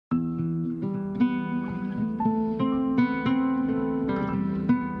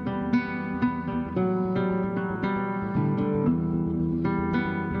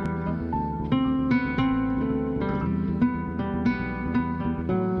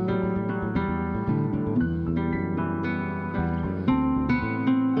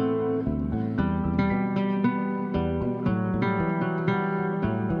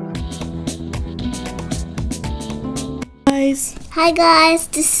Hi guys,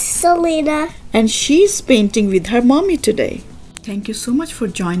 this is Selena. And she's painting with her mommy today. Thank you so much for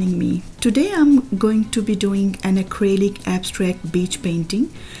joining me. Today I'm going to be doing an acrylic abstract beach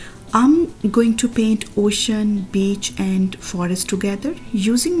painting. I'm going to paint ocean, beach and forest together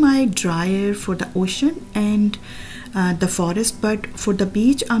using my dryer for the ocean and the forest, but for the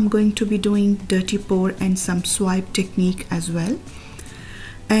beach I'm going to be doing dirty pour and some swipe technique as well.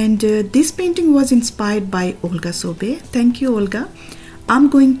 And this painting was inspired by Olga Sobe. Thank you, Olga. I'm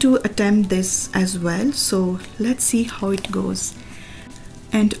going to attempt this as well, so let's see how it goes.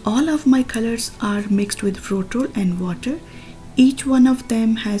 And all of my colors are mixed with fruit roll and water. Each one of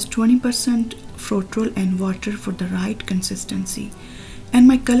them has 20% fruit roll and water for the right consistency. And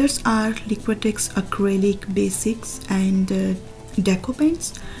my colors are Liquitex acrylic basics and deco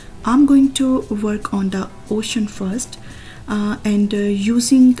paints. I'm going to work on the ocean first.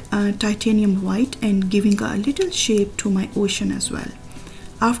 Using titanium white and giving a little shape to my ocean as well.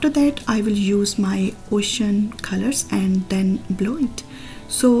 After that I will use my ocean colors and then blow it.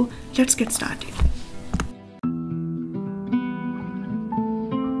 So let's get started.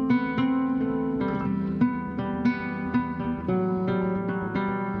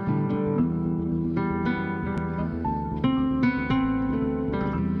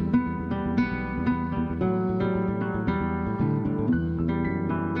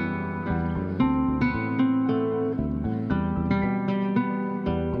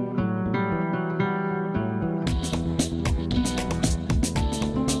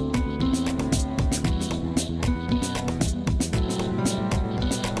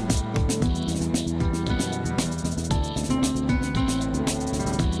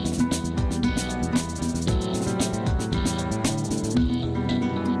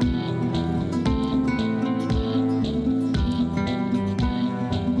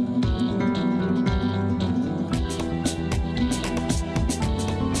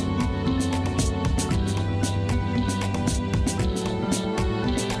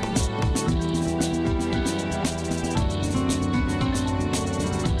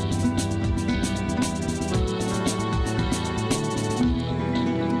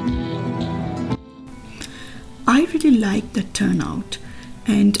 I really like the turnout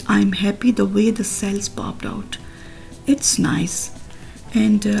and I'm happy the way the cells popped out. It's nice,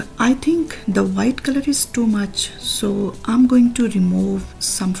 and I think the white color is too much, so I'm going to remove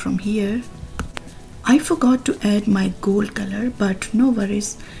some from here. I forgot to add my gold color, but no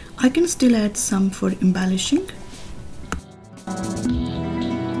worries, I can still add some for embellishing.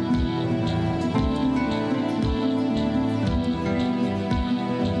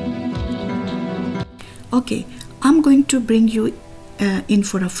 Okay, I'm going to bring you in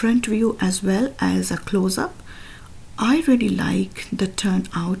for a front view as well as a close-up. I really like the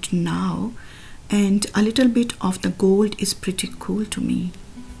turnout now, and a little bit of the gold is pretty cool to me.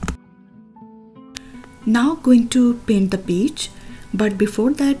 Now going to paint the beach, but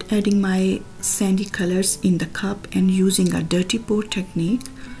before that adding my sandy colors in the cup and using a dirty pour technique,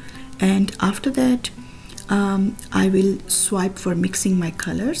 and after that I will swipe for mixing my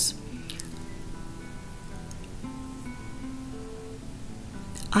colors.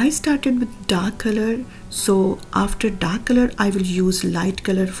 I started with dark color, so after dark color I will use light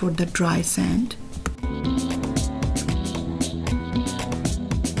color for the dry sand.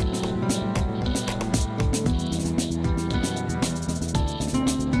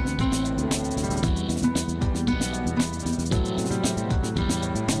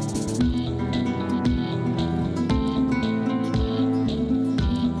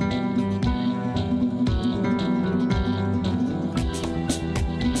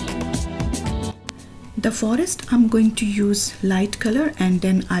 The forest I'm going to use light color and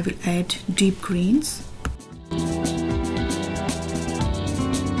then I will add deep greens.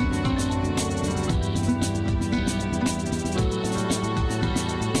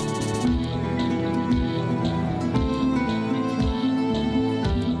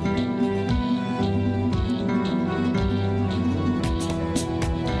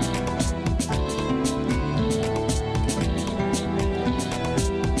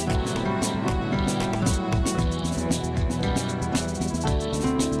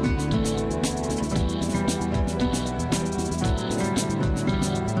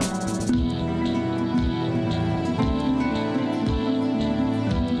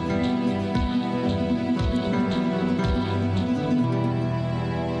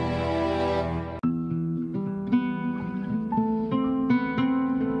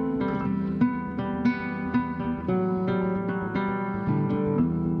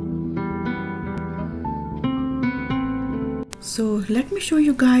 So let me show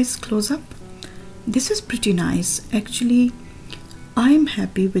you guys close up. This is pretty nice. Actually,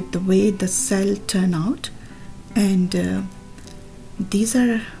 happy with the way the cell turn out, and these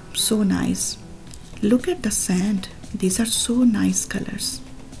are so nice. Look at the sand. These are so nice colors.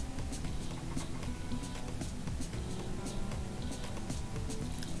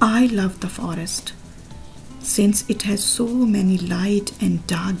 I love the forest since it has so many light and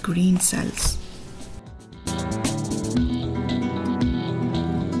dark green cells.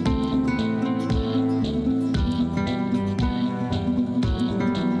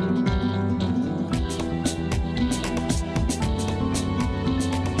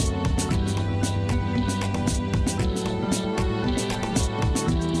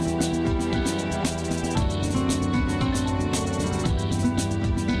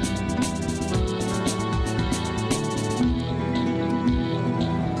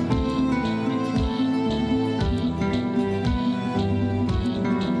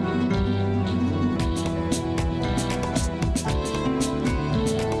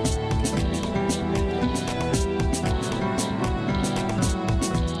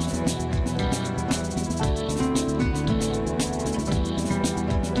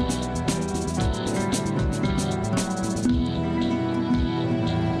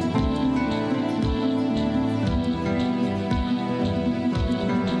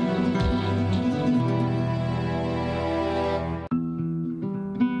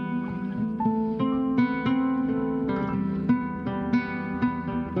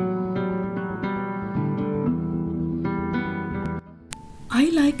 I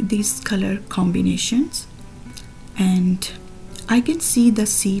like these color combinations, and I can see the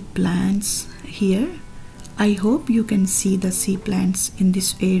sea plants here. I hope you can see the sea plants in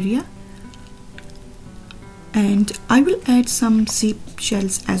this area, and I will add some sea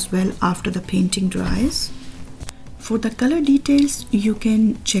shells as well after the painting dries. For the color details, you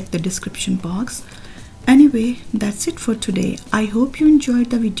can check the description box. Anyway, that's it for today. I hope you enjoyed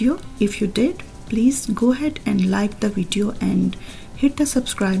the video. If you did, please go ahead and like the video and hit the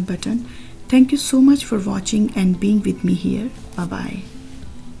subscribe button. Thank you so much for watching and being with me here. Bye bye.